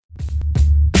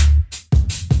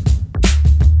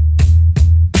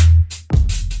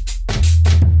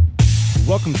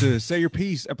Welcome to Say Your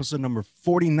Piece, episode number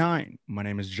 49. My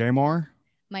name is Jamar.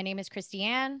 My name is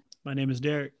Christiane. My name is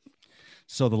Derek.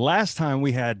 So the last time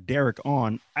we had Derek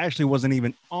on, I actually wasn't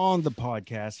even on the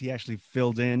podcast. He actually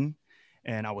filled in,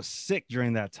 and I was sick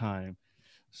during that time.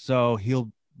 So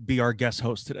he'll be our guest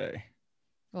host today.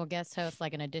 Well, guest host,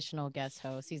 like an additional guest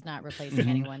host. He's not replacing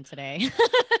anyone today.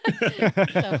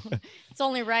 So it's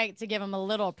only right to give him a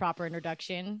little proper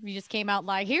introduction. We just came out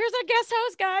like, here's our guest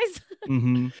host,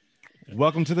 guys.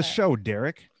 Welcome to the show,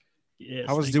 Derek. Yes,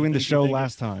 I was doing the show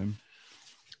last time.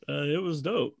 It was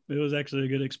dope. It was actually a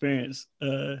good experience.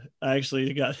 I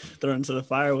actually got thrown to the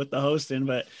fire with the hosting,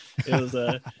 but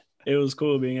it was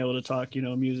cool being able to talk,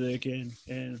 music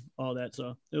and all that.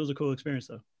 So it was a cool experience,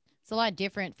 though. It's a lot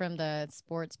different from the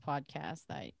sports podcast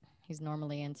that he's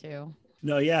normally into.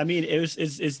 No, yeah, I mean,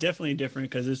 it's definitely different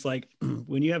because it's like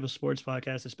when you have a sports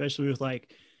podcast, especially with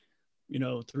like,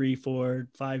 3, 4,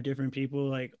 5 different people,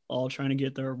 like all trying to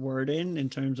get their word in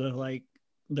terms of like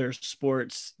their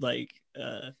sports, like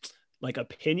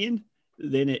opinion,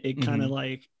 then it kind of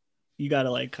like, you got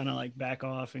to like kind of like back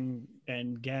off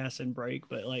and gas and brake.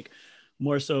 But like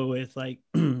more so with like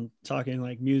talking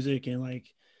like music and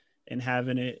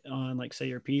having it on like Say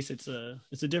Your Piece, it's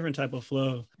a different type of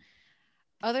flow.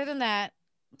 Other than that,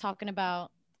 talking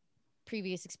about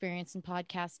previous experience in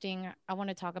podcasting, I want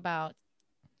to talk about,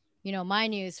 my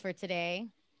news for today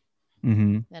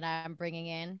that I'm bringing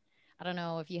in. I don't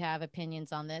know if you have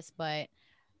opinions on this, but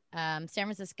San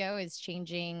Francisco is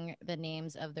changing the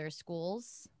names of their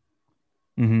schools.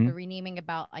 They're renaming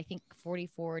about, I think,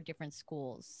 44 different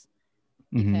schools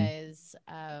because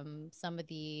some of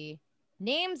the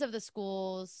names of the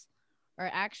schools are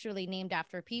actually named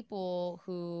after people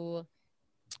who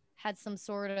had some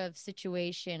sort of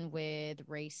situation with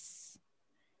race,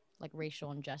 like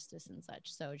racial injustice and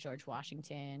such. So George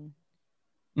Washington,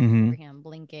 Abraham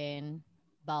Lincoln,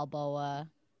 Balboa.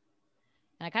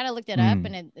 And I kind of looked it up,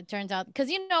 and it turns out,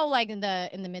 because like in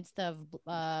the midst of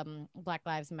Black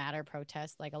Lives Matter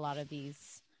protests, like a lot of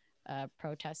these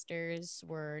protesters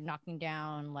were knocking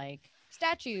down like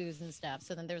statues and stuff.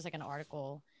 So then there was like an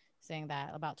article saying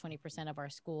that about 20% of our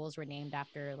schools were named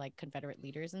after like Confederate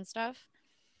leaders and stuff.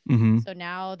 So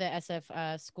now the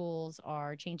SF schools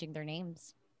are changing their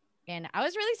names. And I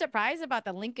was really surprised about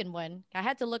the Lincoln one. I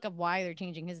had to look up why they're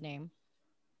changing his name.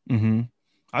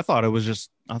 I thought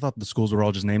the schools were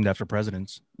all just named after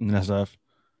presidents in the SF.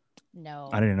 No,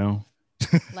 I didn't know.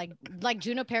 like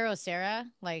Junipero Serra,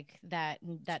 like that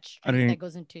street that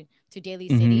goes into Daly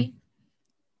City.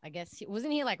 I guess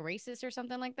wasn't he like racist or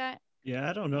something like that? Yeah,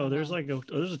 I don't know. There's like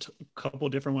there's a couple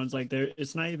different ones. Like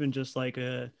it's not even just like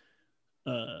a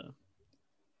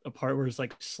part where it's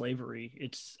like slavery.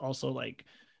 It's also like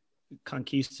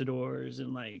conquistadors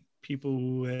and like people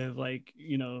who have like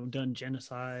done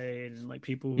genocide and like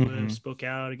people who have spoke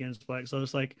out against black. So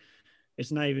it's like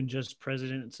it's not even just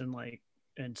presidents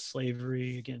and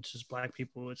slavery against just black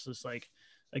people. It's just like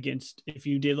against, if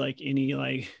you did like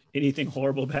anything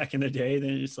horrible back in the day,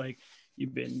 then it's like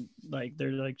you've been like,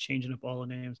 they're like changing up all the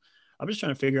names. I'm just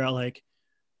trying to figure out like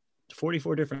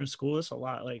 44 different schools. That's a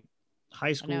lot. Like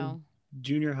high school,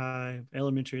 junior high,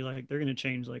 elementary, like they're going to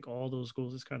change like all those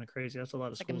schools. It's kind of crazy. That's a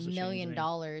lot of schools. Like $1 million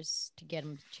to get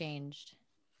them changed.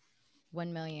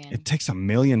 1 million. It takes $1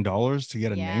 million to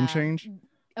get a name change.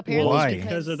 Apparently, why?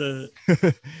 Because of the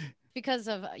because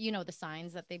of the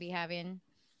signs that they be having,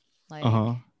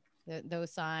 like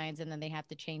those signs, and then they have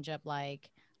to change up like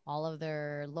all of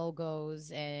their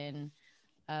logos and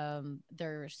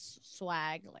their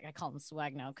swag. Like I call them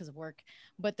swag now because of work,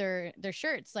 but their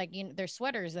shirts, like their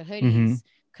sweaters, the hoodies,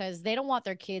 because they don't want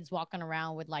their kids walking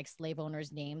around with like slave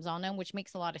owners' names on them, which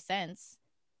makes a lot of sense.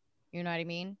 You know what I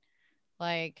mean?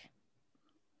 Like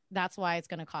that's why it's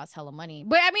gonna cost hella money.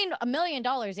 But I mean, $1 million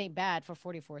ain't bad for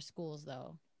 44 schools,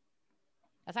 though.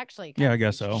 That's actually I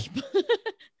guess so.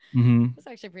 That's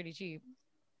actually pretty cheap.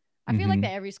 I feel like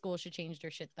that every school should change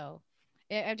their shit, though.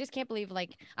 I just can't believe,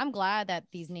 like, I'm glad that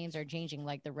these names are changing.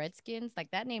 Like the Redskins,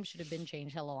 like that name should have been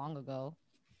changed hella long ago.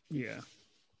 Yeah.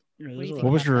 What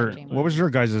was your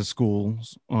guys'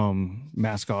 school's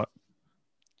mascot?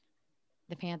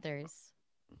 The Panthers.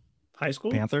 High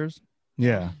school? Panthers?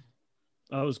 Yeah.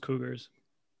 Oh, it was Cougars.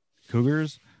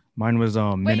 Cougars? Mine was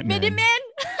Minutemen. Minutemen?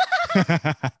 I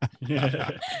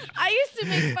used to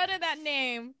make fun of that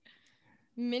name.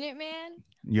 Minuteman?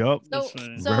 Yup. So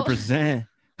represent.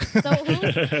 So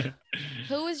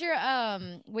who was your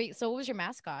what was your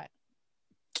mascot?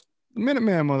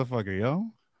 Minuteman, motherfucker, yo.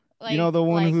 Like, the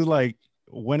one who like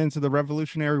went into the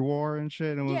Revolutionary War and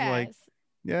shit and was like,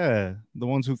 yeah, the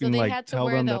ones who can like tell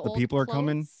them that the people are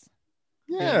coming.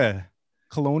 Yeah.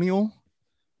 Colonial.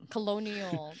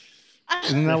 Colonial.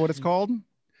 Isn't that what it's called?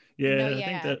 Yeah, No, I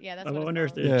think that. that's I what wonder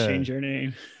it's if called. they change their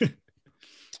name.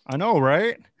 I know,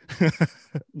 right?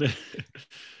 The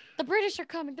British are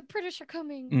coming. The British are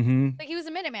coming. Mm-hmm. Like he was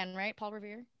a Minuteman, right? Paul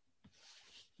Revere.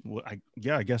 Well,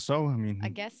 I guess so. I mean, I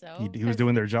guess so. He was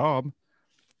doing their job.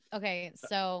 Okay,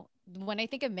 so when I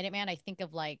think of Minuteman, I think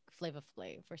of like Flava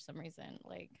Flav for some reason,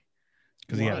 like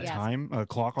because he had a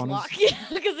clock on his. Yeah,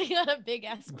 because he had a big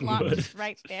ass clock just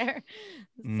right there.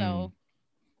 So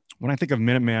when I think of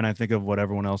Minuteman, I think of what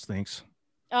everyone else thinks.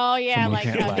 Oh yeah,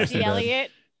 Someone like Missy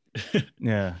Elliott.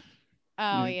 Yeah.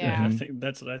 Oh yeah. I think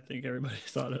that's what I think everybody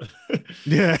thought of.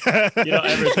 Yeah. You don't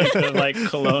ever think of like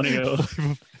Colonial.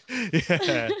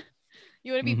 Yeah.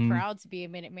 You want to be proud to be a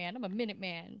Minuteman. I'm a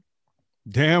Minuteman.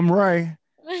 Damn right.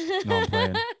 No, I'm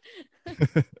playing.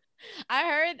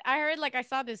 I heard like I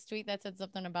saw this tweet that said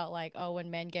something about like, oh,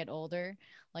 when men get older,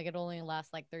 like it only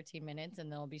lasts like 13 minutes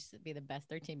and they'll be the best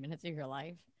 13 minutes of your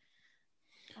life.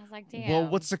 I was like, damn. Well,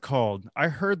 what's it called? I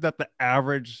heard that the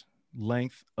average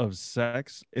length of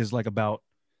sex is like about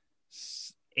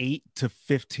 8 to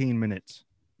 15 minutes.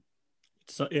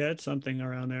 So yeah, it's something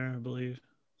around there, I believe.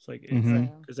 It's like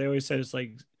because they always said it's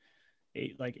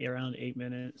like around 8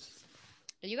 minutes.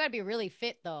 You got to be really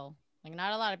fit though. Like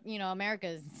not a lot of,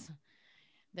 America's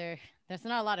there's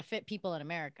not a lot of fit people in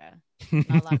America.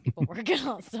 Not a lot of people work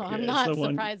out, so I'm not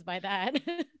surprised by that.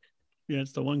 Yeah,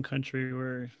 it's the one country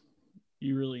where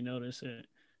you really notice it.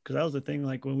 Because that was the thing,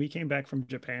 like when we came back from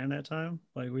Japan that time,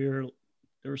 like there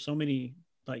were so many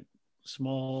like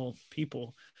small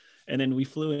people, and then we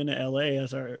flew into LA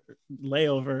as our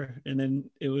layover, and then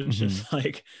it was just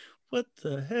like, what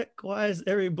the heck? Why is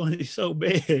everybody so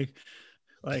big?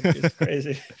 Like it's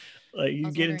crazy. Like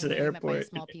you get into the airport,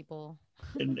 small people,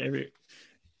 and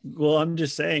well, I'm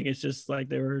just saying, it's just like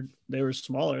they were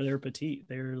smaller, they were petite,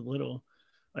 they were little,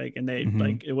 like, and they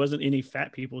like it wasn't any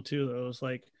fat people too though. It was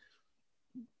like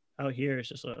out here, it's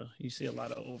just you see a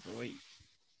lot of overweight.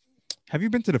 Have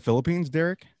you been to the Philippines,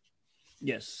 Derek?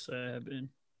 Yes, I have been.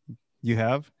 You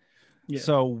have? Yeah.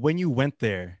 So when you went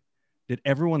there, did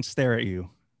everyone stare at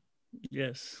you?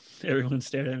 Yes, everyone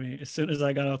stared at me as soon as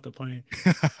I got off the plane.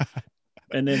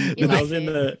 And then when I was in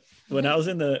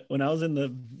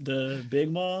the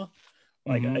big mall,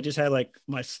 like I just had like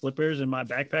my slippers and my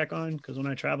backpack on, because when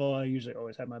I travel, I usually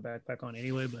always have my backpack on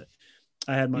anyway. But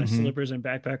I had my slippers and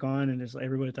backpack on, and just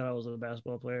everybody thought I was a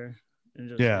basketball player.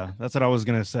 And just, that's what I was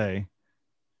gonna say.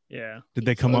 Yeah. Did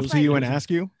they come up to you and ask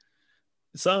you?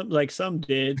 Some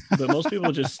did, but most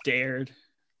people just stared.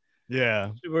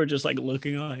 Yeah. People were just like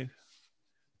looking on.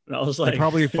 And I was like, they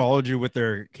probably followed you with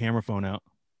their camera phone out.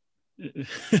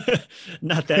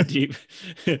 Not that deep.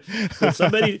 But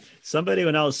somebody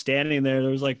when I was standing there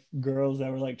was like girls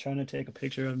that were like trying to take a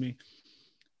picture of me.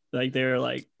 Like they were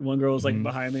like, one girl was like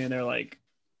behind me, and they're like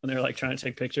trying to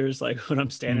take pictures like when I'm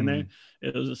standing there.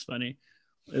 It was just funny.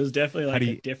 It was definitely like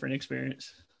a different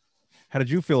experience. How did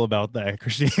you feel about that,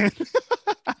 Christiane?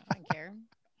 I don't care.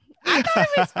 I thought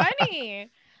it was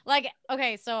funny. Like,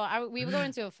 okay, so we would go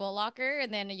into a Foot Locker,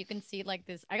 and then you can see like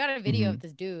this. I got a video of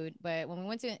this dude, but when we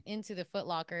went into the Foot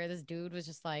Locker, this dude was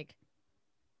just like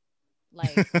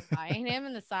eyeing him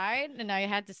in the side, and I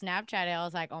had to Snapchat it. I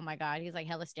was like, oh my god, he's like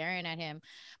hella staring at him.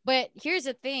 But here's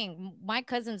the thing: my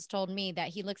cousins told me that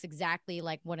he looks exactly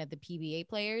like one of the PBA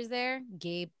players there,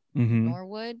 Gabe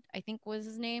Norwood, I think was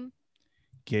his name.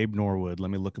 Gabe Norwood. Let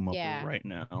me look him up right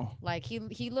now. Like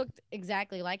he looked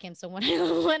exactly like him. So when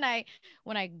I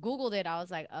Googled it, I was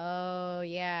like, oh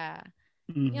yeah.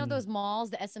 You know those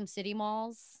malls, the SM City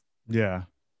malls? Yeah.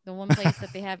 The one place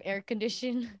that they have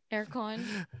aircon.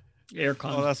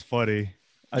 Oh, that's funny.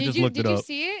 I just looked it up. Did you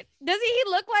see it? Doesn't he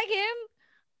look like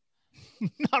him?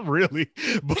 Not really,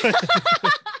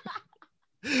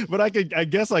 but I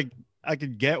guess I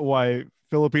could get why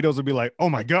Filipinos would be like, oh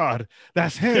my god,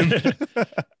 that's him.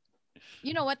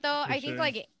 You know what though? I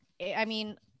think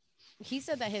he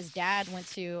said that his dad went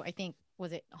to, I think,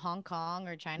 was it Hong Kong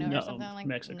or China or something like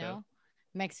Mexico. No,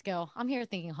 Mexico. I'm here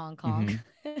thinking Hong Kong.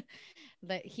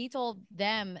 But he told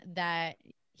them that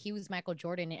he was Michael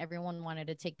Jordan and everyone wanted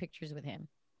to take pictures with him.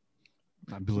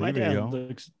 I believe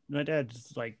my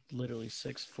dad's like literally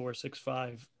 6'4",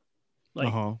 6'5",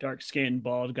 like dark skinned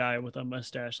bald guy with a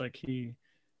mustache. Like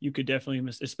you could definitely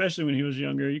especially when he was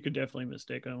younger, you could definitely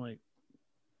mistake him like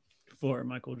for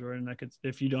Michael Jordan.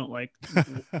 If you don't like,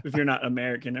 if you're not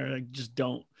American or like just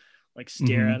don't like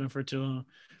stare at him for too long.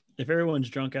 If everyone's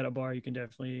drunk at a bar, you can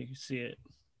definitely see it.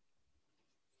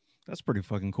 That's pretty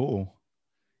fucking cool.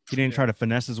 He didn't try to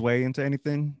finesse his way into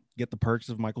anything, get the perks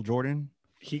of Michael Jordan.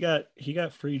 He got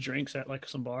free drinks at like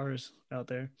some bars out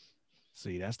there.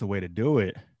 See, that's the way to do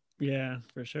it. Yeah,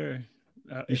 for sure.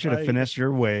 You should have finessed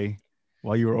your way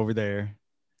while you were over there.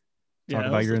 Talk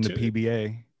about you're in the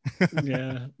PBA.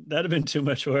 Yeah, that'd have been too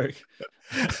much work.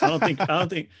 I don't think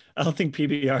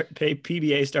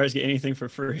PBA stars get anything for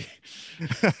free.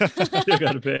 They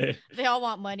gotta pay. They all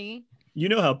want money. You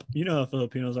know how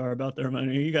Filipinos are about their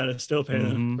money. You gotta still pay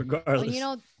them regardless. Well, you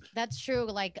know, that's true.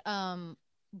 Like,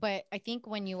 but I think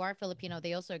when you are Filipino,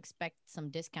 they also expect some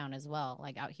discount as well.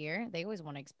 Like out here, they always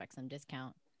want to expect some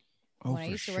discount. Oh, when I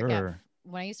used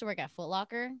to work at Foot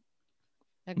Locker,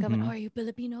 they're coming, oh, are you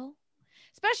Filipino?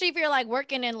 Especially if you're like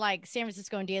working in like San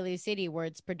Francisco and Daly City, where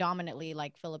it's predominantly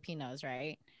like Filipinos,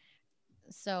 right?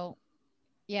 So,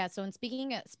 yeah. So, in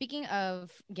speaking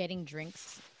of getting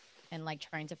drinks and like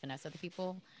trying to finesse other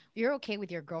people, you're okay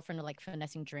with your girlfriend like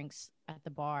finessing drinks at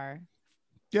the bar?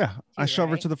 Yeah, I shove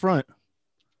her to the front.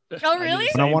 Oh, really?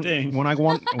 When I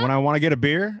want to get a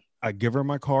beer, I give her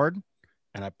my card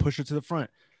and I push her to the front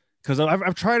because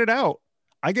I've tried it out.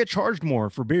 I get charged more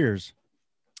for beers.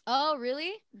 Oh,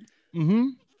 really? Mm-hmm.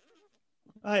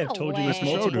 I have told you this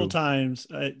multiple times.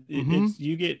 It's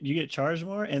you get charged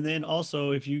more, and then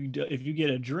also if you get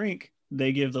a drink,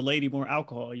 they give the lady more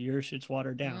alcohol. Your shit's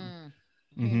watered down,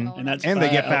 and they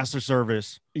get faster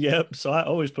service. Yep. So I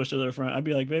always push to the front. I'd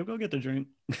be like, "Babe, go get the drink."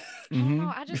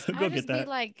 I just be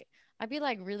like, I'd be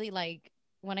like, really like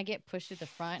when I get pushed to the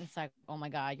front, it's like, oh my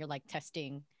god, you're like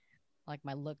testing like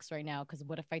my looks right now. Because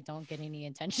what if I don't get any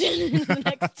attention in the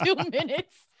next 2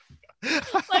 minutes?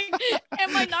 Like,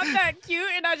 am I not that cute?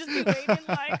 And I just be waiting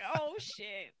like, oh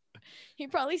shit, he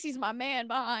probably sees my man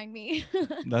behind me.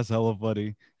 That's hella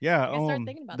funny. Yeah.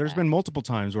 There's been multiple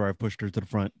times where I've pushed her to the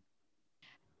front.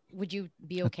 Would you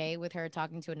be okay with her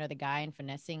talking to another guy and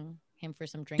finessing him for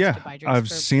some drinks? Yeah, to buy drinks I've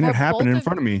seen it happen in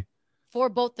front of me. For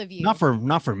both of you. Not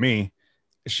for me.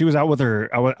 She was out with her.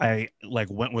 I like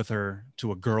went with her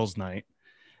to a girls' night,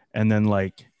 and then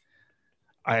like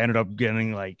I ended up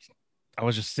getting like I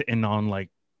was just sitting on like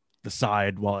the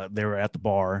side while they were at the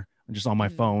bar, just on my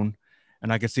phone,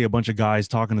 and I could see a bunch of guys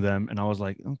talking to them, and I was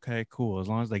like, okay, cool. As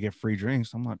long as they get free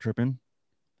drinks, I'm not tripping.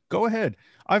 Go ahead.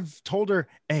 I've told her,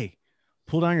 hey,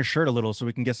 pull down your shirt a little so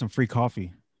we can get some free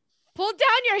coffee. Pull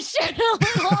down your shirt a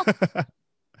little.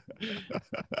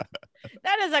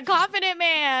 That is a confident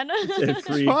man.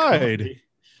 It's fine.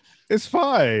 It's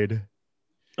fine.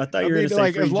 I thought you were going to say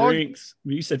like, free drinks.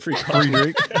 You said free coffee. Free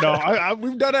drink? No,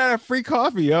 we've done that at free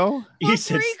coffee, yo.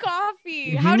 Free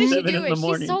coffee. How did she do it?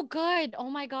 She's so good. Oh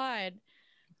my god.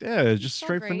 Yeah, just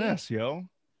straight finesse, yo.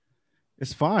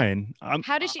 It's fine. I'm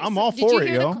all for it,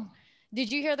 yo.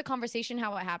 Did you hear the conversation?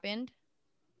 How it happened?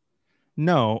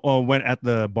 No. Oh, when at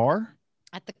the bar?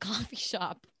 At the coffee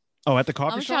shop. Oh, at the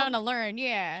coffee shop? I'm trying to learn.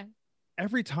 Yeah.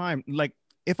 Every time, like,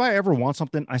 if I ever want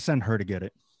something, I send her to get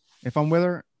it. If I'm with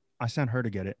her, I send her to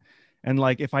get it. And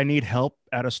like, if I need help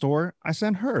at a store, I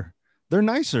send her. They're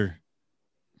nicer.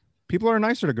 People are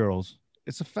nicer to girls.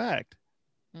 It's a fact.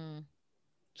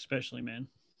 Especially, man.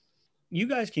 You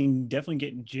guys can definitely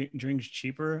get drinks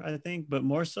cheaper, I think, but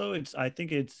more so, I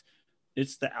think it's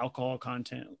the alcohol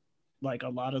content. Like a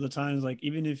lot of the times, like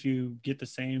even if you get the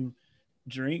same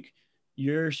drink,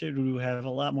 your shit will have a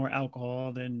lot more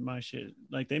alcohol than my shit.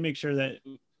 Like they make sure that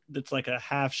it's like a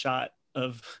half shot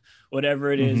of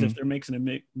whatever it is. If they're making a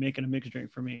mixed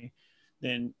drink for me,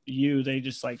 then they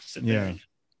just like sit there and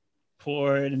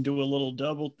pour it and do a little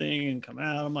double thing and come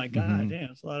out. I'm like, god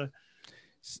damn, it's a lot of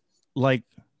like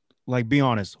be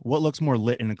honest, what looks more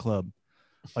lit in a club?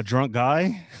 A drunk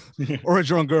guy or a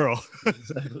drunk girl?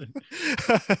 Exactly.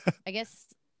 I guess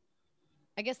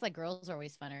like girls are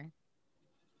always funner.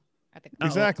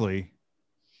 Exactly.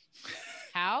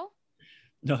 How?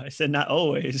 No, I said not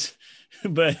always,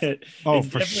 but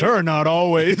for sure not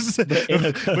always.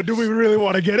 But do we really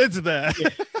want to get into that?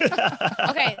 Yeah.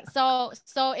 Okay, so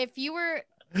if you were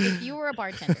a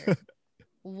bartender,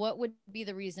 what would be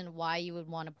the reason why you would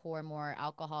want to pour more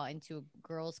alcohol into a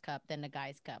girl's cup than a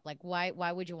guy's cup? Like why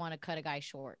would you want to cut a guy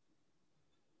short?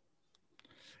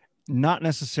 Not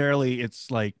necessarily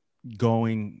it's like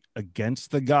going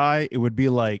against the guy. It would be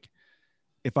like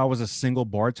if I was a single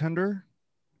bartender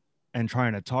and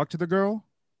trying to talk to the girl,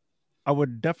 I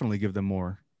would definitely give them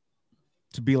more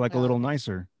to be like a little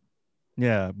nicer.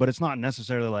 Yeah, but it's not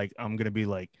necessarily like I'm going to be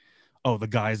like, oh, the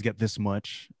guys get this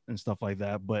much and stuff like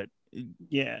that. But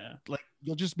yeah, like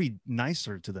you'll just be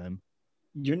nicer to them.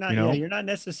 You're not, you're not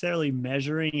necessarily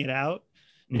measuring it out.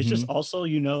 It's just also,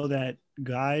 that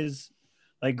guys,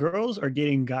 like girls are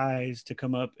getting guys to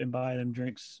come up and buy them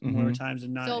drinks more times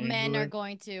than not. So men are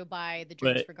going to buy the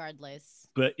drinks regardless.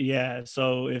 But yeah,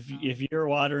 so if you're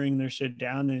watering their shit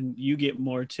down, then you get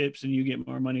more tips and you get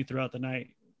more money throughout the night.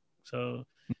 So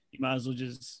you might as well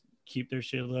just keep their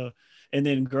shit low. And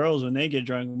then girls, when they get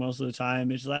drunk, most of the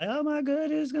time it's like, oh my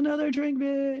goodness, another drink,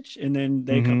 bitch. And then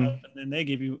they come up and then they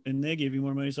give you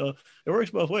more money. So it works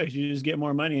both ways. You just get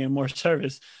more money and more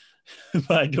service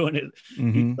by doing it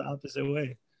the opposite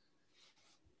way.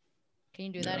 Can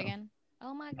you do that again?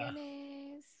 Oh my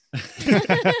goodness.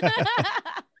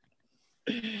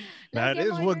 That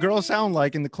is what girls sound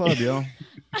like in the club, yo.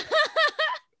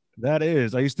 That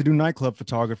is. I used to do nightclub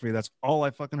photography. That's all I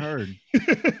fucking heard.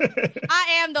 I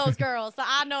am those girls, so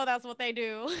I know that's what they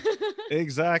do.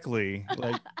 Exactly.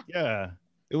 Like, yeah,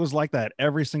 it was like that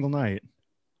every single night.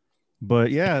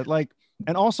 But yeah, like,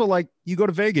 and also like you go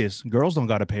to Vegas, girls don't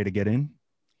got to pay to get in.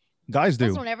 Guys do.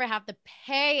 Girls don't ever have to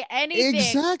pay anything.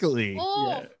 Exactly.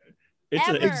 Yeah. It's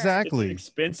it's an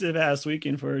expensive ass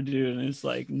weekend for a dude, and it's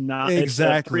like not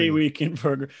exactly it's a free weekend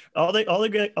for all they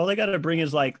got to bring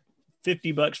is like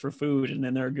 $50 for food, and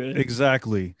then they're good.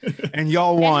 Exactly. And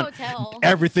y'all want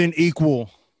everything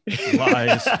equal.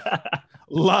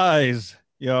 Lies.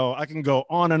 Yo, I can go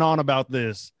on and on about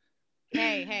this.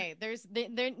 Hey, there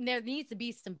needs to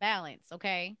be some balance,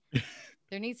 okay?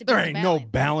 There needs to be. There ain't no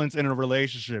balance in a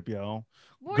relationship, yo.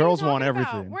 Girls want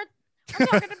everything. I'm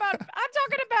talking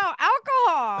about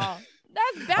alcohol.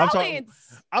 That's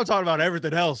balance. I'm talking about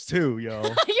everything else too, yo.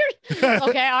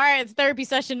 Okay, all right. It's therapy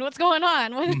session. What's going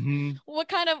on? What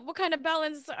kind of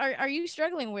balance are you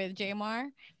struggling with, Jamar?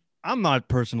 I'm not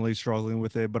personally struggling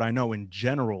with it, but I know in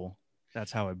general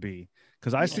that's how it be.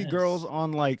 Because I see girls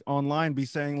on like online be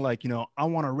saying like, you know, I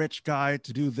want a rich guy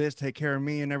to do this, take care of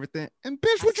me and everything. And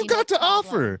bitch, what you got to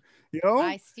offer? Yo,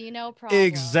 I see no problem.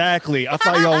 Exactly. I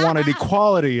thought y'all wanted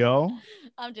equality, yo.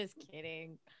 I'm just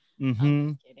kidding.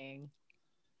 I'm just kidding.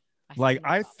 Like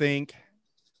I think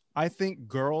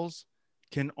girls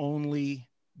can only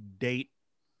date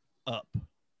up.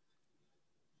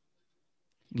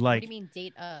 Like, what do you mean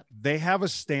date up? They have a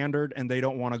standard and they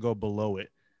don't want to go below it.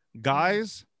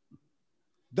 Guys,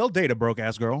 they'll date a broke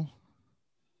ass girl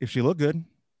if she look good.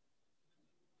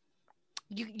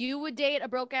 You would date a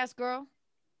broke ass girl?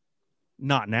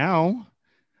 Not now,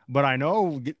 but I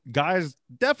know guys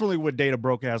definitely would date a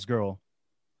broke ass girl.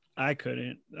 I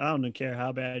couldn't. I don't care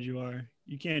how bad you are.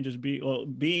 You can't just be,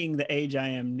 being the age I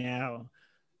am now,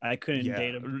 I couldn't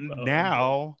date a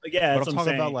now. Yeah, but I'm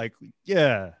talking about like,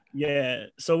 yeah.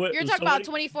 So what you're talking about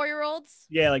 24-year-olds?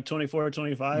 Yeah, like 24,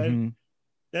 25.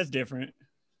 That's different.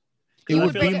 It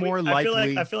would be more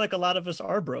likely. I feel like a lot of us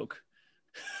are broke.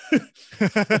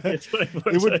 It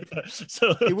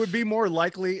would be more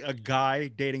likely a guy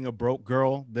dating a broke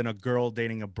girl than a girl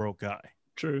dating a broke guy.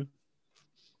 True.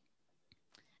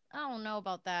 I don't know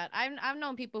about that. I've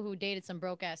known people who dated some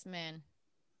broke ass men.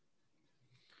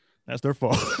 That's their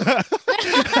fault.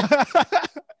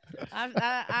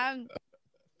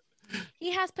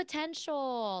 He has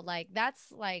potential. Like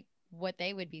that's like what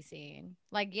they would be seeing.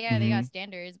 Like, yeah, they got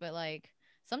standards, but like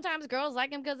sometimes girls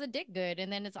like him because of dick good, and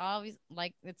then it's always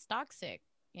like it's toxic,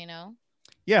 you know?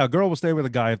 Yeah, a girl will stay with a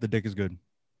guy if the dick is good.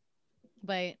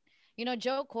 But you know,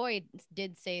 Joe Coy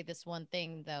did say this one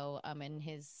thing though, in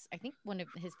his, I think one of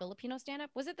his Filipino stand-up.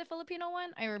 Was it the Filipino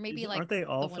one? Or maybe like, aren't they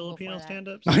all Filipino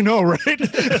stand-ups? I know, right? I'm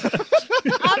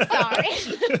sorry.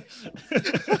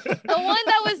 The one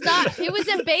that was not, it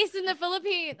wasn't based in the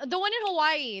Philippines. The one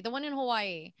in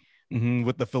Hawaii.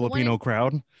 With the Filipino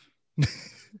crowd.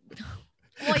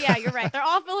 Well, yeah, you're right. They're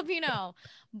all Filipino.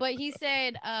 But he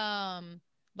said,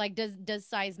 like, does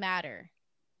size matter?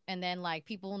 And then like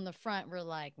people in the front were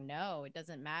like, no, it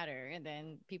doesn't matter. And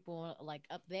then people like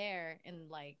up there in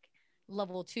like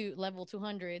level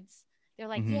 200s, they're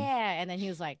like, yeah. And then he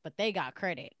was like, but they got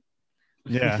credit.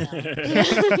 Yeah.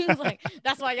 He was like,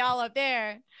 that's why y'all up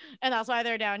there, and that's why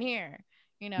they're down here.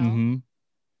 You know.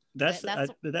 That's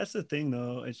the thing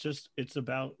though. It's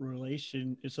about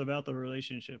the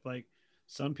relationship. Like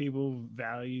some people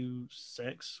value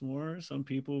sex more. Some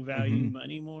people value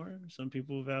money more. Some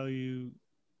people value,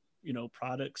 you know,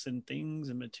 products and things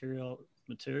and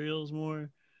materials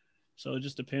more. So it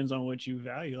just depends on what you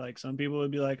value. Like some people would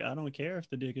be like, I don't care if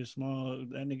the dick is small.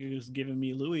 That nigga is giving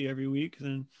me Louis every week,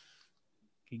 then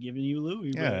he giving you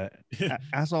Louis. Yeah.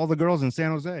 Ask all the girls in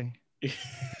San Jose.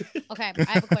 Okay, I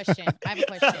have a question.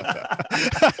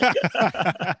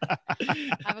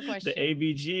 The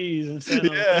ABGs in San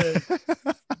Jose.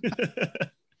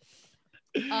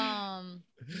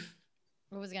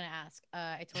 What was I gonna ask?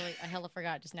 I hella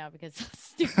forgot just now because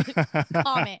stupid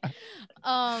comment. What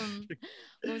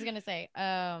was I gonna say?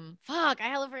 Fuck, I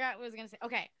hella forgot what I was gonna say.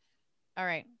 Okay, all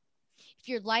right. If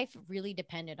your life really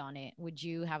depended on it, would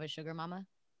you have a sugar mama?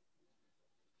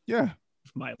 Yeah.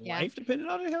 If my life depended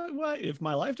on it, why? If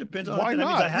my life depends on why it,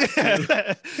 not? that means I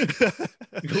have to.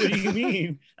 What do you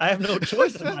mean? I have no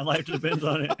choice if my life depends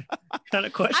on it. What kind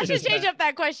of question? I should change up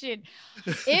that question.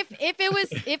 If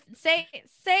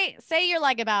say you're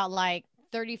like about like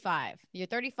 35. You're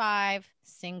 35,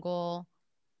 single.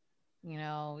 You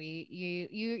know,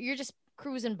 you're just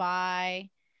cruising by.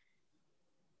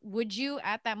 Would you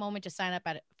at that moment just sign up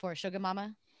for a sugar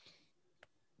mama?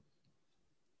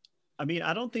 I mean,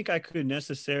 I don't think I could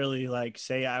necessarily like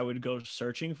say I would go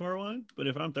searching for one, but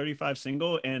if I'm 35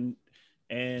 single and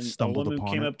a woman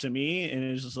came up to me and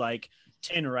it was just like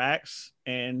 10 racks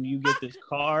and you get this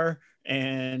car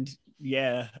and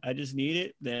yeah, I just need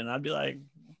it, then I'd be like,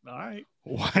 all right.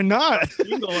 Why not?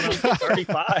 You going on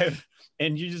 35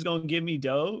 and you're just gonna give me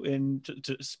dough and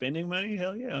to spending money?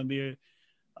 Hell yeah,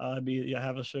 I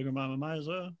have a sugar mama, might as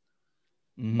well.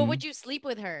 Mm-hmm. But would you sleep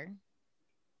with her?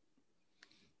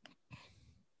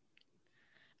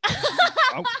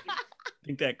 I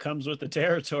think that comes with the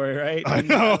territory, right? I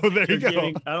know. There you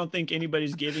go. I don't think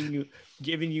anybody's giving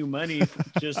you money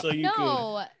just so you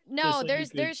could. No.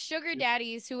 There's sugar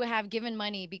daddies who have given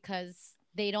money because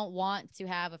they don't want to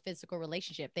have a physical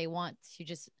relationship. They want to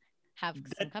just have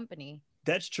some company.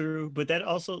 That's true, but that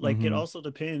also like it also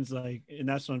depends. Like, and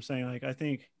that's what I'm saying. Like, I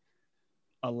think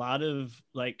a lot of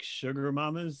like sugar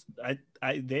mamas,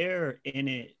 they're in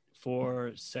it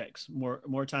for sex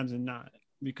more times than not,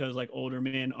 because like older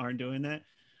men aren't doing that.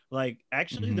 Like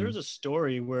actually there was a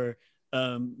story where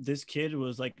this kid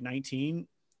was like 19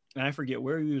 and I forget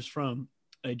where he was from.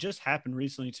 It just happened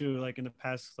recently too, like in the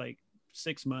past like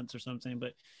 6 months or something,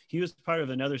 but he was part of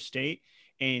another state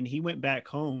and he went back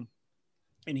home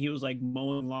and he was like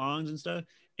mowing lawns and stuff.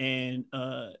 And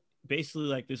basically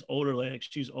like this older lady, like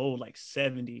she's old, like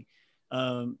 70.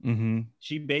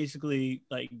 She basically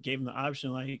like gave him the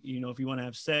option, like, you know, if you want to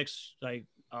have sex, like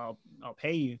I'll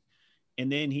pay you.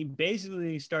 And then he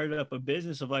basically started up a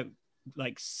business of like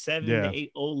 7 to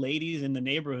 8 old ladies in the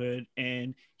neighborhood,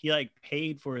 and he like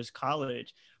paid for his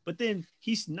college. But then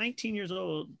he's 19 years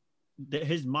old.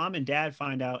 His mom and dad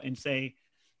find out and say,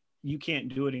 you can't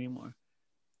do it anymore.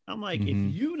 I'm like, if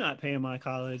you not paying my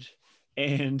college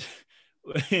and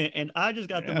I just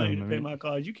got the money to pay my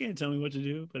college, you can't tell me what to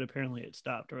do. But apparently it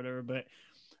stopped or whatever. But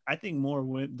I think more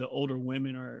when the older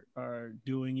women are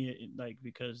doing it like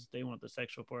because they want the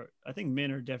sexual part. I think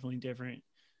men are definitely different.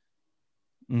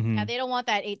 Yeah, they don't want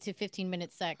that 8 to 15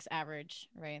 minute sex average,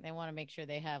 right? They want to make sure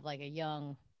they have like a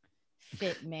young,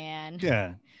 fit man.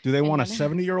 Yeah. Do they want a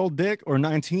 70-year-old dick or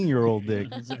 19-year-old dick?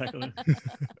 Exactly.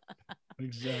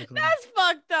 Exactly. That's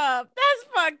fucked up.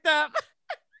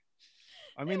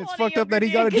 I mean, it's fucked up that he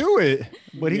got to do it,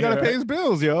 but he got to pay his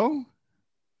bills, yo.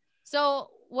 So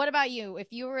what about you? If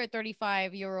you were a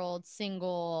 35-year-old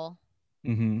single,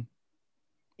 you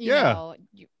know,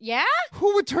 yeah?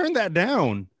 Who would turn that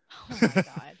down? Oh my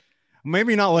God.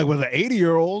 Maybe not like with an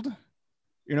 80-year-old,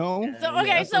 you know? So,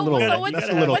 okay, so that's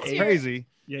a little crazy.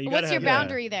 Yeah, what's your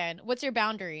boundary then? What's your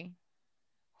boundary?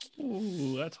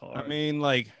 Ooh, that's hard. I mean,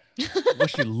 like, what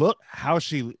she look, how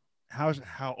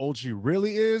old she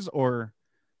really is, or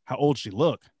how old she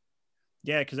look.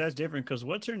 Yeah, because that's different. Because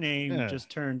what's her name just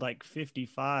turned like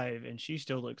 55 and she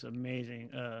still looks amazing.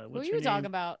 Who are you talking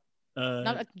about?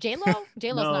 Not J-Lo?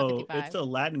 J-Lo's not 55. It's a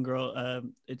Latin girl.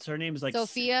 It's her name is like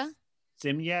Sophia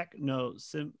Simyak. No.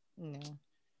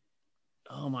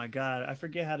 Oh my God, I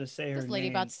forget how to say her name. This lady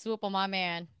about to swoop on my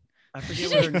man. I forget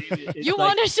what her name is. You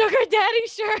want a sugar daddy?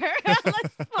 Sure.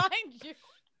 Let's find you.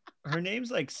 Her name's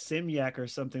like Simyak or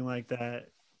something like that.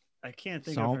 I can't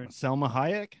think of her. Selma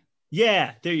Hayek?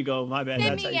 Yeah, there you go. My bad.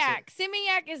 Simiak.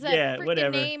 Simiak is a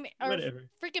freaking name or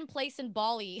freaking place in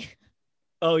Bali.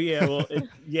 Oh yeah, well,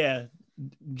 yeah,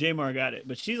 Jamar got it,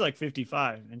 but she's like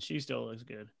 55 and she still looks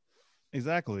good.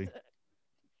 Exactly.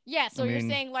 Yeah, so you're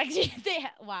saying like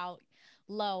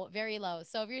low, very low.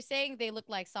 So if you're saying they look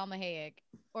like Salma Hayek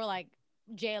or like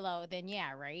J-Lo, then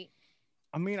yeah, right?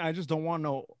 I mean, I just don't want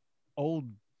no old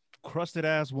crusted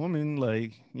ass woman,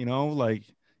 like, you know, like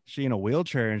she in a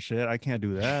wheelchair and shit. I can't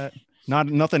do that.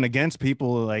 Nothing against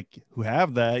people like who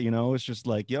have that, you know. It's just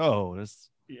like, yo, that's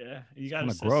you got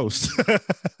kind of gross.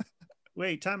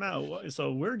 Wait, time out.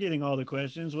 So we're getting all the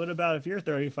questions. What about if you're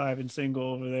 35 and single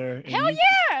over there? Hell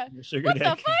yeah! What the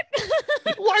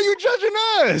fuck? Why are you judging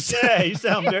us? Yeah, you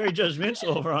sound very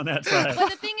judgmental over on that side. But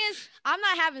the thing is, I'm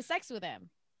not having sex with him.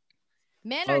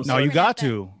 Men are. No, you got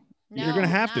to. No, you're gonna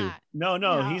have to.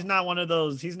 No, he's not one of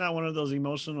those. He's not one of those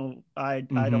emotional. I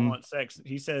don't want sex.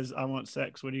 He says, "I want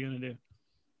sex." What are you gonna do?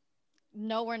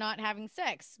 No, we're not having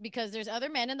sex because there's other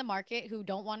men in the market who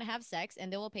don't want to have sex,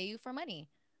 and they will pay you for money.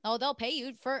 Oh, they'll pay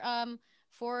you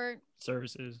for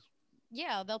services.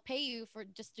 Yeah, they'll pay you for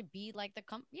just to be like the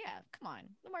Yeah, come on,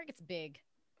 the market's big.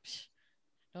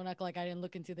 Don't act like I didn't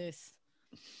look into this.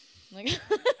 Like,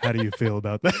 how do you feel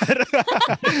about that?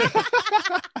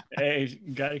 Hey,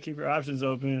 gotta keep your options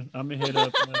open. I'm gonna hit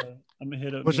up.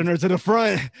 Pushing her to the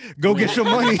front. Go get your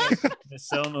money. Miss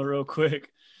Selma real quick.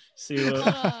 See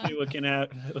what can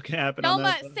happen.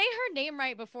 Selma, say her name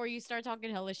right before you start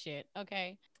talking hella shit.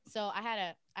 Okay. So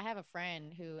I have a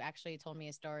friend who actually told me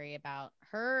a story about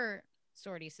her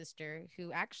sorority sister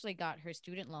who actually got her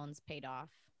student loans paid off.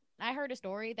 I heard a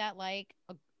story that like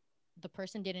the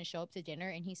person didn't show up to dinner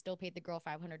and he still paid the girl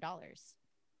 $500.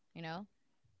 You know.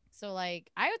 So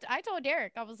like I told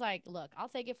Derek, I was like, look, I'll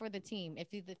take it for the team. If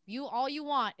you all you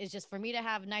want is just for me to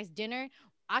have a nice dinner,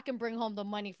 I can bring home the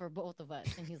money for both of us.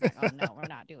 And he's like, oh no, we're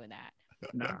not doing that.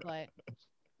 Nah, but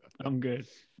I'm good.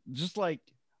 Just like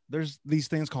there's these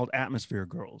things called atmosphere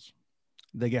girls.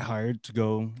 They get hired to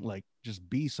go like just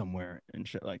be somewhere and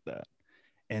shit like that.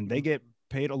 And they get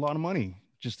paid a lot of money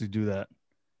just to do that.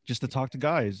 Just to talk to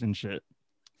guys and shit.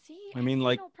 See, I mean,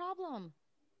 like, no problem.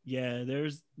 Yeah,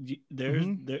 there's there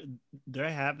I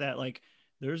have that. Like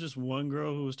there's this one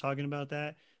girl who was talking about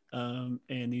that. And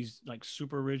these like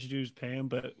super rich dudes pay him,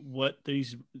 but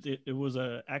it was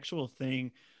a actual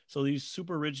thing. So these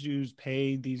super rich dudes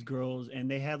paid these girls, and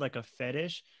they had like a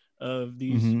fetish of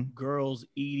these girls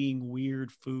eating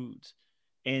weird foods,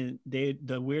 and the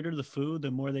weirder the food, the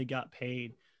more they got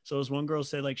paid. So this one girl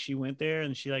said like she went there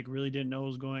and she like really didn't know what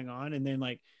was going on, and then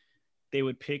like they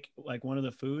would pick like one of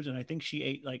the foods, and I think she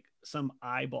ate like some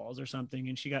eyeballs or something,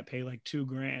 and she got paid like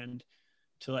 $2,000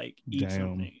 to like eat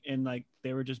something. And like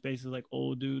they were just basically like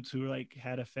old dudes who like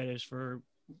had a fetish for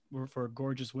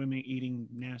gorgeous women eating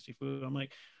nasty food. I'm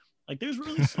like there's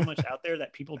really so much out there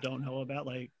that people don't know about.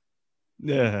 Like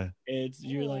it's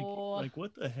you're like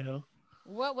what the hell?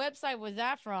 What website was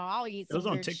that from? I'll eat some. It was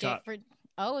on TikTok. It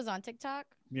was on TikTok?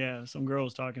 Yeah, some girl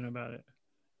was talking about it.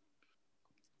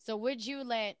 So would you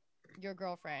let your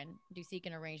girlfriend do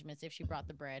seeking arrangements if she brought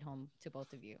the bread home to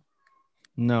both of you?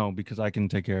 No, because I can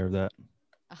take care of that.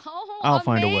 Oh, I'll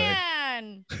find a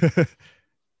way.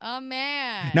 A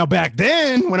man. Now back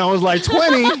then, when I was like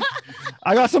 20,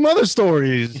 I got some other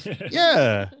stories.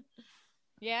 Yeah.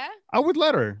 Yeah. I would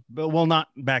let her, but well, not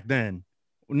back then.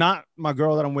 Not my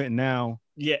girl that I'm with now.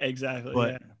 Yeah, exactly.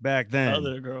 But back then,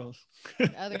 other girls.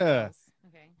 Other girls.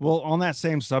 Okay. Well, on that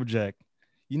same subject,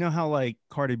 you know how like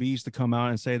Cardi B used to come out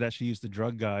and say that she used to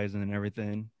drug guys and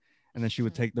everything, and then she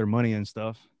would take their money and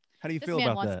stuff. How do you feel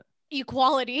about that?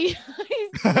 Equality.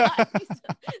 It's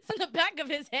in the back of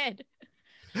his head.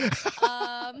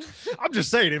 I'm just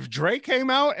saying, if Drake came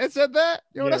out and said that,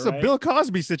 that's right? A Bill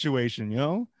Cosby situation,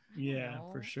 Yeah,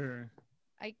 for sure.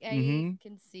 I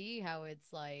can see how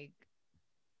it's like.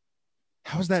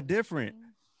 How's that different?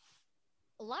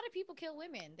 A lot of people kill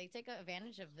women. They take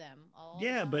advantage of them.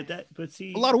 Yeah, but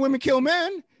see, a lot of women kill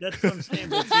men. That's what I'm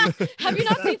saying. Have you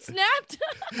not seen Snapped?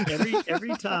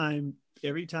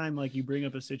 every time like you bring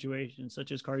up a situation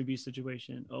such as Cardi B's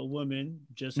situation, a woman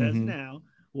just as now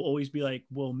will always be like,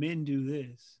 well, men do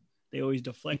this. They always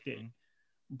deflect it.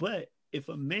 But if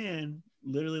a man,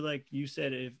 literally like you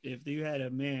said, if you had a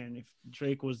man, if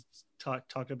Drake was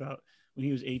talked about when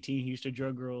he was 18, he used to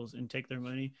drug girls and take their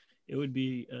money, it would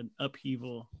be an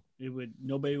upheaval.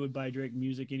 Nobody would buy Drake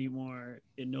music anymore,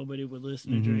 and nobody would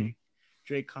listen to Drake.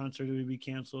 Drake concert would be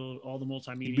canceled. All the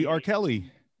multimedia. It'd be R. Kelly.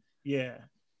 Yeah,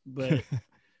 but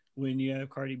when you have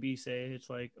Cardi B say it's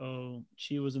like, oh,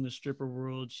 she was in the stripper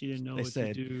world, she didn't know what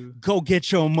to do. Go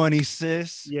get your money,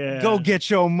 sis. Yeah, go get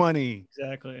your money.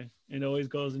 Exactly. It always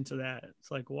goes into that.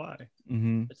 It's like, why?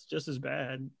 It's just as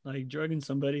bad. Like drugging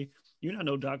somebody. You're not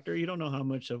no doctor. You don't know how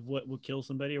much of what will kill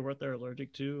somebody or what they're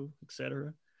allergic to,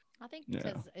 etc. I think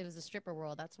because it was a stripper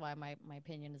world, that's why my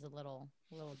opinion is a little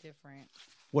different.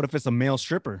 What if it's a male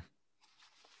stripper?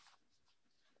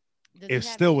 It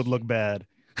still would look bad.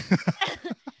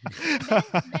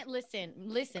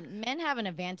 Listen, men have an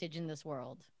advantage in this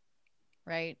world,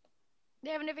 right? They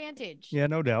have an advantage. Yeah,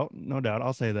 no doubt.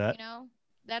 I'll say that.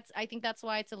 I think that's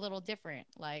why it's a little different.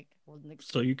 Like,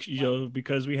 so you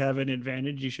because we have an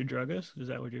advantage, you should drug us? Is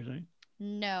that what you're saying?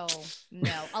 No.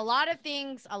 A lot of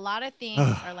things are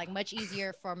like much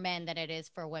easier for men than it is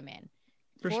for women.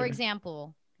 For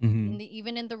example,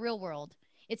 even in the real world,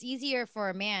 it's easier for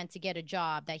a man to get a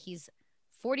job that he's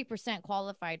 40%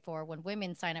 qualified for when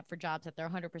women sign up for jobs that they're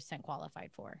 100%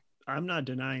 qualified for. I'm not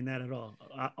denying that at all.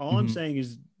 All I'm saying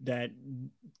is that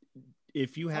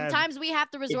if you have, sometimes we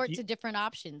have to resort to different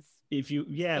options.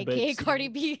 AKA Cardi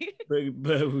B.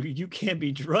 but you can't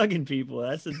be drugging people.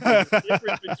 That's the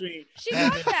difference between she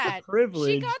got that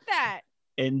privilege. She got that.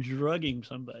 And drugging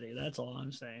somebody. That's all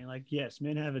I'm saying. Like, yes,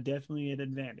 men have definitely an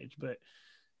advantage, but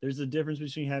there's a difference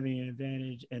between having an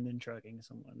advantage and then trucking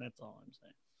someone. That's all I'm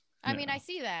saying. I mean, I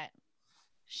see that.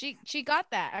 She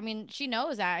got that. I mean, she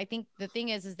knows that. I think the thing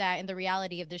is that in the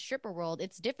reality of the stripper world,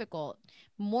 it's difficult.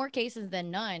 More cases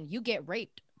than none. You get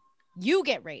raped.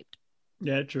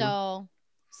 Yeah, true.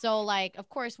 So like, of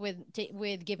course, with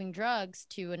giving drugs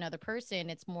to another person,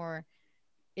 it's more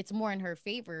in her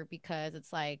favor because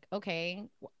it's like, okay,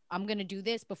 I'm gonna do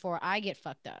this before I get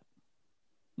fucked up.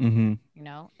 You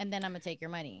know, and then I'm gonna take your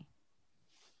money.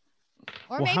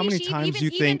 Or well, maybe how many she times even you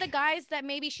think the guys that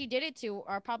maybe she did it to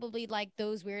are probably like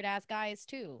those weird ass guys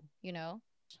too, you know?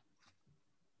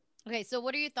 Okay, so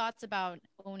what are your thoughts about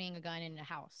owning a gun in a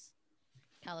house?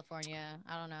 California,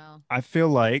 I don't know. I feel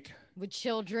like with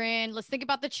children, let's think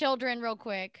about the children real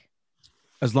quick.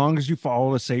 As long as you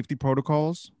follow the safety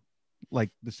protocols, like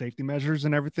the safety measures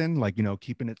and everything, like, you know,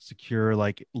 keeping it secure,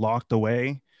 like locked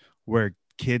away where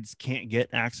kids can't get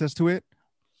access to it,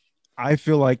 I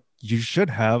feel like you should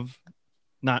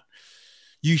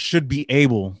be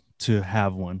able to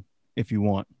have one if you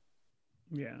want.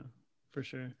 Yeah, for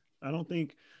sure. I don't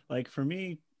think, like, for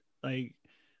me, like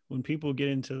when people get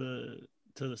into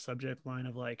the subject line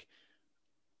of like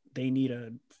they need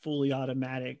a fully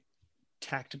automatic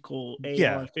tactical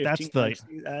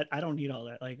AR-15, I don't need all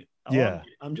that. Like,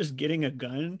 I'm just getting a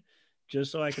gun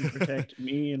just so I can protect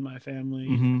me and my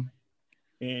family.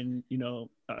 And you know,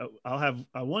 I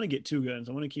want to get 2 guns.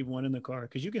 I want to keep one in the car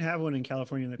because you can have one in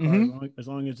California in the car as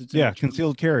long as it's in the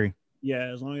concealed carry.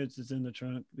 Yeah, as long as it's in the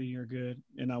trunk, then you're good.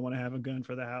 And I want to have a gun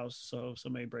for the house, so if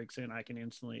somebody breaks in, I can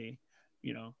instantly,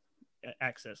 you know,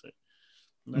 access it.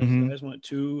 I just want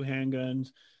 2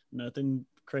 handguns, nothing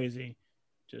crazy.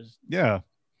 Just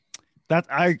that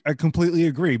I completely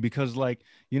agree because, like,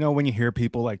 you know, when you hear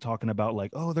people like talking about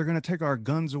like, oh, they're gonna take our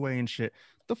guns away and shit,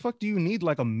 the fuck do you need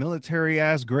like a military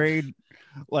ass grade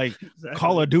like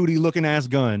Call of Duty looking ass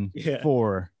gun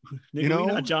for? Nigga, you know,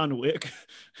 not John Wick.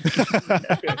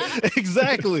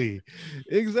 exactly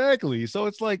So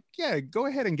it's like, yeah, go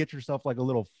ahead and get yourself like a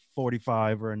little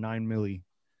 45 or a 9 milli.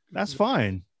 That's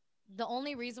fine. The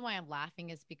only reason why I'm laughing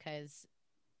is because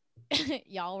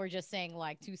y'all were just saying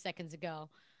like 2 seconds ago,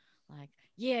 like,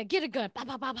 yeah, get a gun. Pow,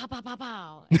 pow, pow, pow, pow, pow,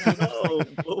 pow.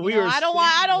 I don't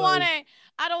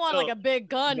want like a big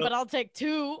gun, but I'll take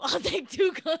 2. I'll take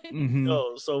 2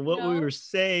 guns. So what we were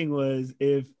saying was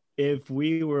if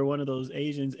we were one of those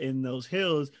Asians in those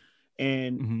hills,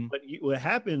 and what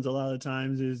happens a lot of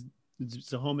times is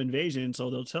it's a home invasion, so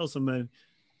they'll tell someone,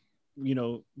 you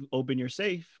know, open your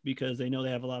safe because they know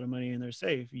they have a lot of money in their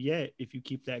safe. Yet if you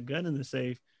keep that gun in the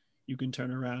safe, you can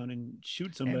turn around and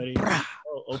shoot somebody.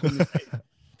 Open the safe.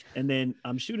 And then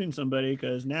I'm shooting somebody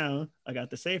because now I got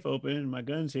the safe open and my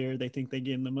gun's here. They think they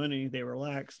getting the money. They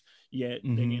relax, yet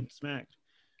they getting smacked.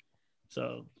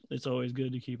 So it's always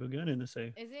good to keep a gun in the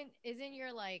safe. Isn't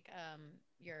your like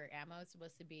your ammo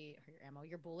supposed to be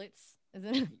your bullets?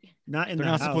 Isn't it? They're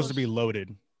not supposed to be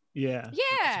loaded. Yeah.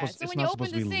 So when you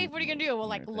open the safe, what are you gonna do? Well,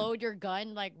 like load your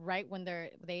gun like right when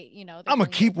you know. I'm gonna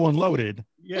keep one loaded.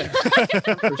 Yeah,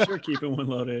 for sure, keeping one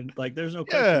loaded. Like there's no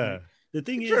question. Yeah. The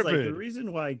thing is, like, the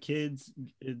reason why kids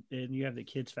and you have the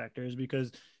kids factor is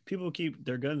because people keep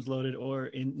their guns loaded or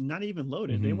not even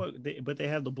loaded. But they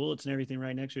have the bullets and everything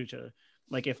right next to each other.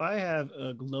 Like if I have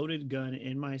a loaded gun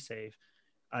in my safe,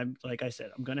 I'm like I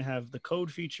said, I'm gonna have the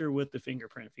code feature with the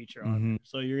fingerprint feature on.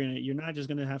 So you're not just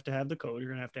gonna have to have the code. You're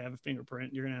gonna have to have a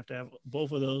fingerprint. You're gonna have to have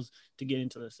both of those to get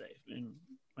into the safe. And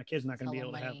my kid's not gonna be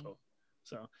able to have both.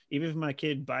 So even if my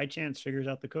kid by chance figures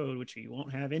out the code, which he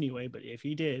won't have anyway, but if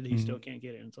he did, he still can't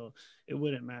get it. And so it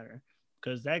wouldn't matter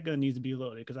because that gun needs to be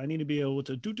loaded because I need to be able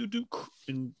to do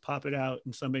and pop it out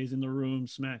and somebody's in the room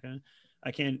smacking.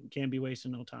 I can't be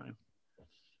wasting no time.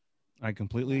 I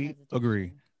completely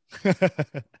agree.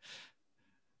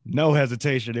 No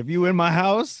hesitation. If you in my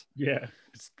house,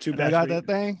 it's too bad. I got that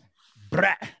thing.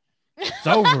 It's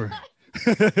over.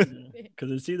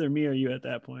 Because it's either me or you at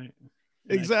that point.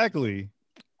 Exactly.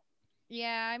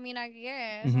 Yeah, I mean, I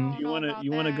guess. You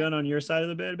want a gun on your side of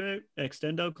the bed, babe?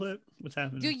 Extendo clip? What's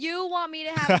happening? Do you want me to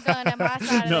have a gun at my side of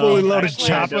the bed? Fully loaded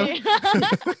chopper.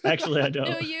 Actually, I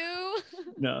don't. Do you?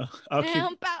 No. I'll keep...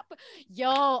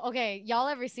 Yo, okay. Y'all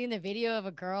ever seen the video of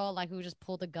a girl like who just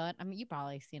pulled a gun? I mean, you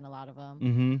probably seen a lot of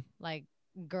them. Like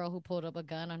girl who pulled up a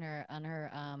gun on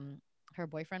her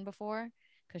boyfriend before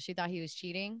because she thought he was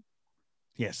cheating.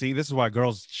 Yeah, see, this is why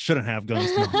girls shouldn't have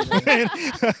guns.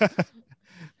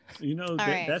 You know,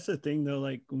 that's the thing though.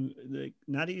 Like,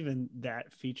 not even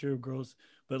that feature of girls,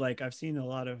 but like I've seen a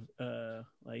lot of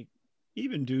like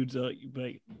even dudes,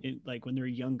 but like when they're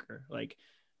younger, like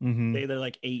they're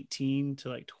like 18 to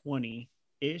like 20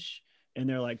 ish, and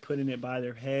they're like putting it by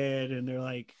their head, and they're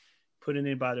like putting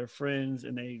it by their friends,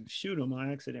 and they shoot them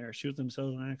on accident or shoot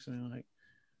themselves on accident. Like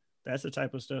that's the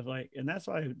type of stuff, like, and that's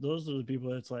why those are the people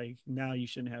that's like, now you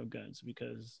shouldn't have guns,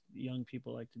 because young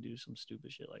people like to do some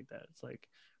stupid shit like that. It's like,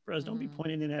 bros, don't be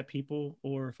pointing it at people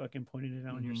or fucking pointing it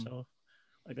on yourself.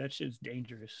 Like that shit's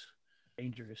dangerous.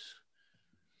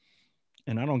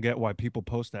 And I don't get why people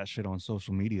post that shit on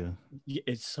social media. Yeah,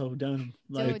 it's so dumb.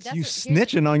 Like you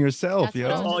snitching on yourself, yo.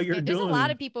 That's all you're doing. There's a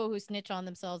lot of people who snitch on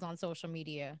themselves on social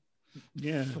media.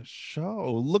 Yeah, for sure.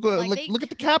 Look at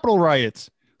the Capitol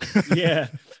riots. Yeah,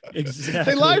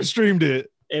 exactly. They live streamed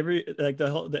it.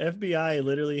 The FBI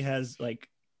literally has like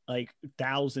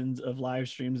thousands of live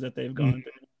streams that they've gone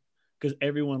through, because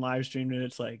everyone live streamed it.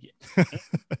 It's like,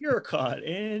 you're caught,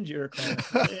 and you're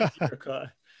caught, and you're caught.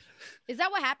 Is that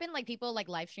what happened? Like people like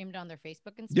live streamed it on their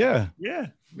Facebook and stuff? Yeah.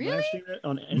 Really? Live streamed it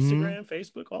on Instagram,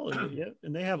 Facebook, all of it. Yep.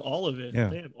 And they have all of it. Yeah.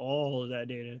 They have all of that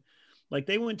data. Like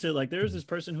they went to, like, there was this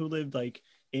person who lived like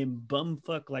in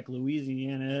bumfuck like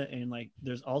Louisiana, and like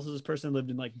there's also this person who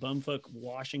lived in like bumfuck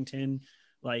Washington,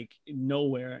 like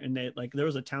nowhere, and they like there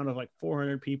was a town of like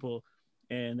 400 people,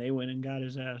 and they went and got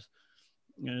his ass,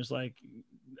 and it's like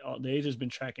they just been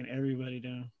tracking everybody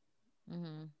down.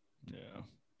 Yeah,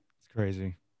 it's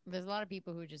crazy. There's a lot of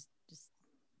people who just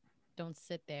don't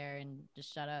sit there and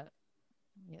just shut up.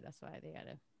 Yeah, that's why they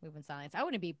gotta move in silence. I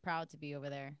wouldn't be proud to be over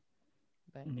there,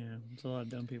 but yeah, it's a lot of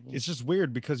dumb people. It's just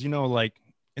weird because, you know, like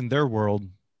in their world,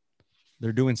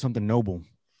 they're doing something noble.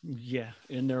 Yeah,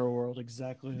 in their world,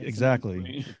 exactly. That's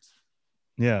exactly.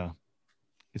 Yeah,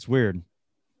 it's weird.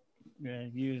 Yeah,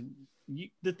 you.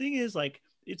 The thing is, like,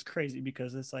 it's crazy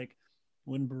because it's like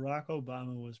when Barack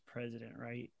Obama was president,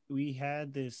 right? We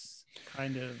had this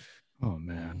kind of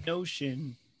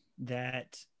notion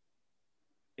that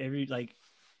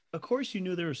of course you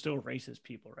knew there were still racist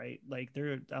people, right? Like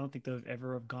I don't think they've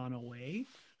ever have gone away,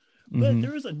 but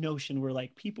there was a notion where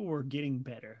like people were getting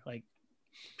better, like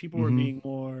people were being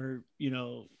more, you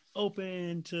know,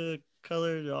 open to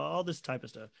color, all this type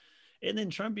of stuff. And then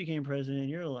Trump became president, and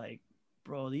you're like,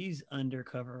 bro, these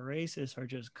undercover racists are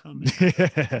just coming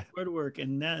to work,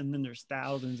 and then there's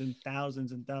thousands and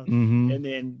thousands and thousands. And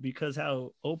then because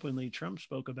how openly Trump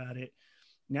spoke about it,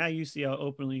 now you see how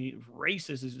openly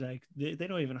racist is. Like they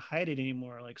don't even hide it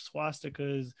anymore. Like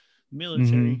swastikas,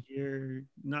 military gear,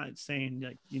 not saying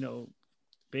like, you know,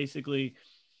 basically,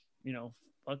 you know,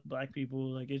 fuck black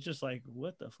people. Like it's just like,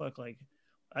 what the fuck? Like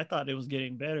I thought it was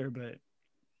getting better, but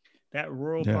that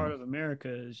rural part of America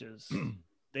is just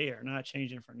they are not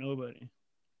changing for nobody.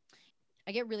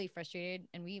 I get really frustrated,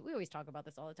 and we always talk about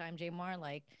this all the time, Jamar,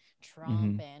 like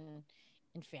Trump and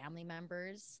family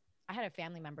members. I had a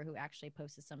family member who actually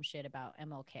posted some shit about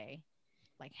MLK,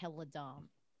 like hella dumb.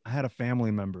 I had a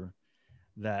family member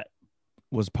that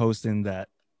was posting that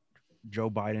Joe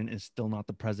Biden is still not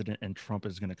the president and Trump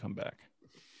is going to come back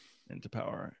into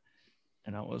power.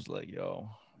 And I was like, yo,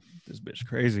 this bitch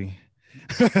crazy.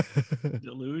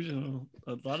 Delusional.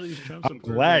 A lot of these Trump I'm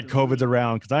glad COVID's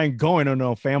around, because I ain't going to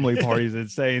no family parties and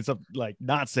saying something like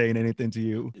not saying anything to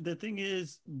you. The thing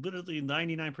is, literally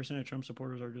 99% of Trump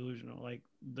supporters are delusional. Like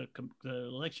the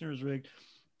election was rigged,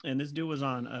 and this dude was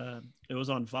on it was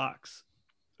on Vox,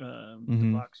 the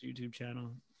Vox YouTube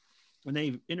channel, and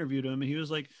they interviewed him, and he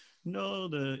was like, no,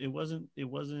 it wasn't,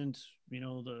 you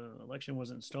know, the election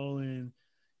wasn't stolen,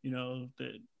 you know,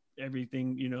 that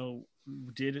everything, you know,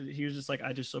 did it. He was just like,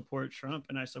 I just support Trump,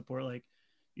 and I support, like,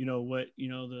 you know, what, you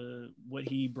know, what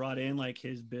he brought in, like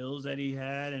his bills that he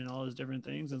had and all his different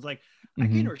things. It's like, I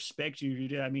can respect you if you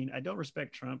did. I mean, I don't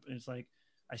respect Trump, and it's like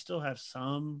I still have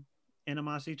some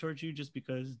animosity towards you just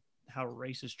because how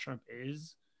racist Trump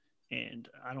is, and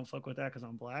I don't fuck with that because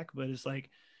I'm black. But it's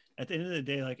like at the end of the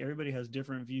day, like everybody has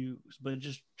different views, but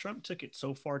just Trump took it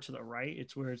so far to the right.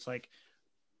 It's where it's like,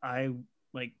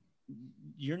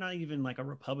 you're not even like a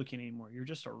Republican anymore. You're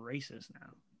just a racist now.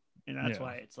 And that's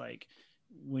why it's like,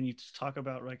 when you talk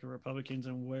about like the Republicans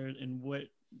and where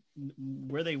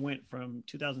they went from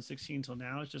 2016 till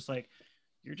now, it's just like,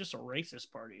 you're just a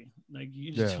racist party. Like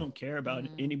you just don't care about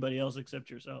anybody else except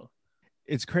yourself.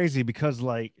 It's crazy because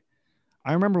like,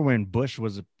 I remember when Bush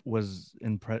was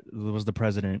the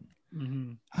president.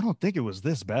 I don't think it was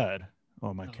this bad.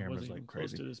 Oh, my camera's like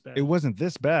crazy. It wasn't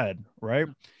this bad, right?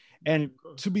 And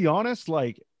to be honest,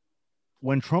 like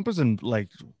when Trump was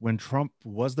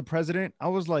the president, I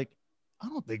was like, I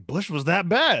don't think Bush was that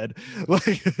bad.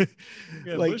 Like,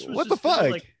 what the fuck?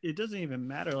 Like, it doesn't even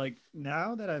matter. Like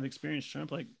now that I've experienced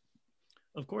Trump, like,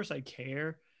 of course I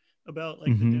care about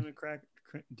like the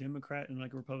Democrat and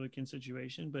like Republican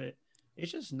situation, but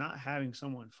it's just not having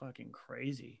someone fucking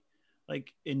crazy.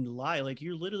 like and lie. Like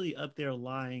you're literally up there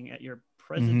lying at your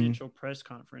presidential press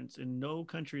conference, and no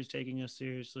country is taking us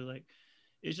seriously. Like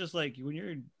it's just like when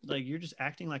you're just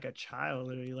acting like a child.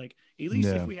 Literally, like at least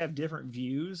if we have different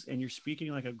views and you're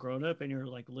speaking like a grown up and you're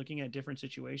like looking at different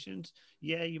situations,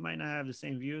 yeah, you might not have the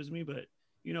same view as me, but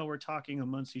we're talking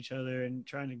amongst each other and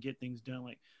trying to get things done.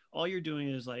 Like all you're doing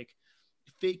is like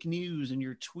fake news and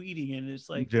you're tweeting, and it's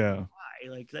like, why?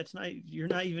 Like that's not, you're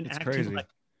not even it's acting crazy. like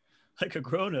a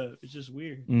grown up. It's just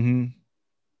weird. And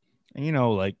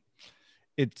like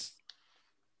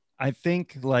I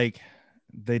think like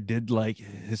they did like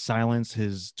his silence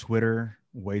his Twitter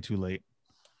way too late.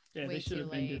 Yeah, they should have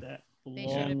been to that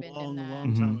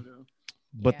long time ago.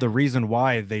 But the reason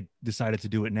why they decided to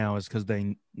do it now is because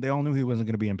they all knew he wasn't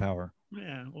going to be in power.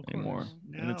 Yeah, anymore.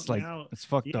 And it's like it's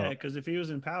fucked up. Yeah, because if he was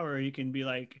in power, he can be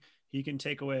like he can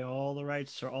take away all the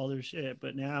rights for all their shit.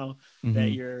 But now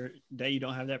that you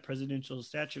don't have that presidential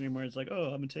stature anymore, it's like, oh,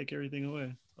 I'm gonna take everything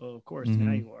away. Oh, of course,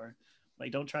 now you are.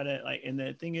 Like, don't try to like. And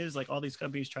the thing is, like, all these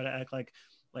companies try to act like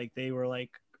they were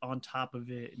like on top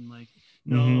of it, and like,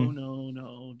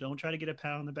 no, don't try to get a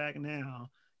pat on the back now.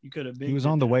 You could have been. He was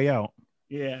on the way out.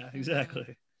 Yeah,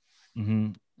 exactly.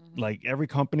 Like every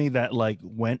company that like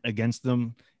went against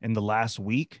them in the last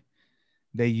week,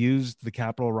 they used the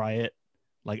Capitol riot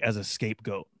like as a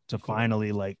scapegoat to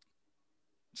finally like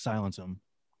silence him.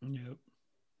 Yep.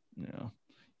 Yeah.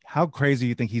 How crazy do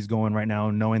you think he's going right now,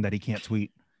 knowing that he can't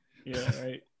tweet? Yeah,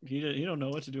 right. He don't know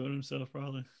what to do with himself,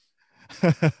 probably.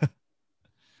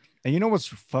 And you know what's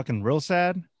fucking real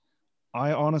sad?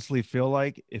 I honestly feel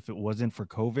like if it wasn't for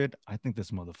COVID, I think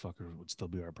this motherfucker would still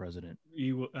be our president.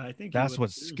 I think that's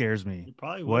what scares me. He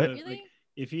probably what? Would. Really? Like,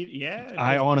 if he, yeah.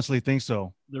 I honestly think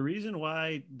so. The reason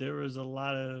why there was a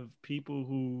lot of people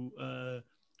who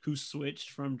switched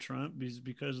from Trump is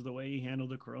because of the way he handled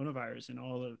the coronavirus, and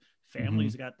all the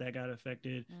families got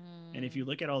affected. And if you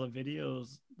look at all the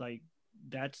videos, like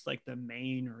that's like the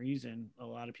main reason a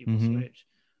lot of people switch.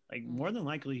 Like more than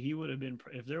likely he would have been,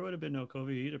 if there would have been no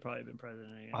COVID, he'd have probably been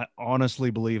president again. I honestly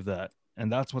believe that.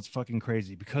 And that's what's fucking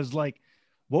crazy, because like,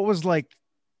 what was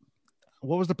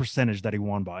the percentage that he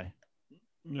won by?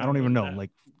 I don't even know.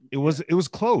 Like it was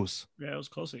close. Yeah, it was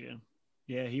close again.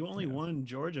 Yeah. He only won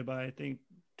Georgia by, I think,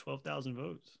 12,000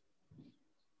 votes.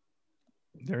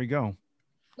 There you go.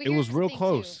 Well, it was real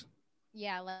close. Too.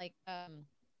 Yeah. Like,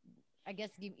 I guess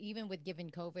even with given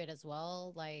COVID as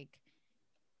well, like,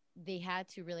 they had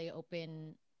to really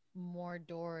open more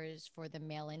doors for the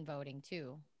mail-in voting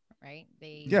too, right?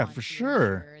 They for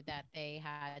sure that they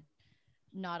had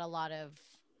not a lot of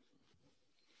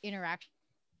interaction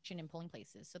in polling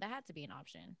places, so that had to be an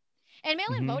option. And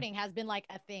mail-in voting has been like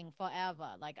a thing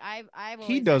forever. Like I've always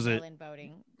he does it. Mail-in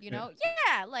voting,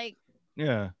 like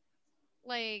come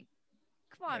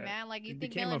on, man. Like you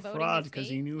think mail-in voting fraud because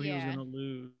he knew he was gonna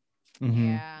lose.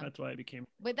 Yeah, that's why it became.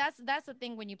 But that's the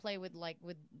thing when you play with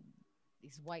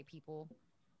these white people,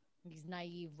 these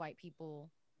naive white people,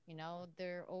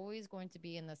 they're always going to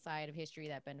be in the side of history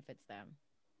that benefits them.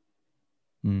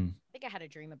 I think I had a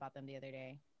dream about them the other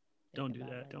day. Don't do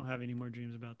that. Don't have any more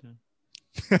dreams about them.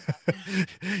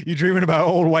 You dreaming about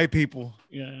old white people?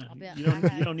 Yeah, you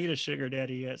don't need a sugar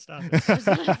daddy yet. Stop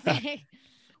it.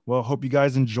 Well, hope you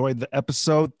guys enjoyed the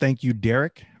episode. Thank you,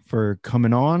 Derek, for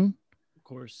coming on. Of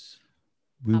course.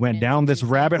 We went down this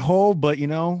rabbit hole, but it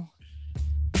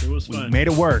was fun. We made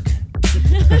it work. See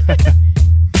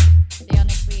you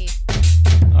next week.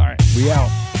 All right, we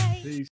out.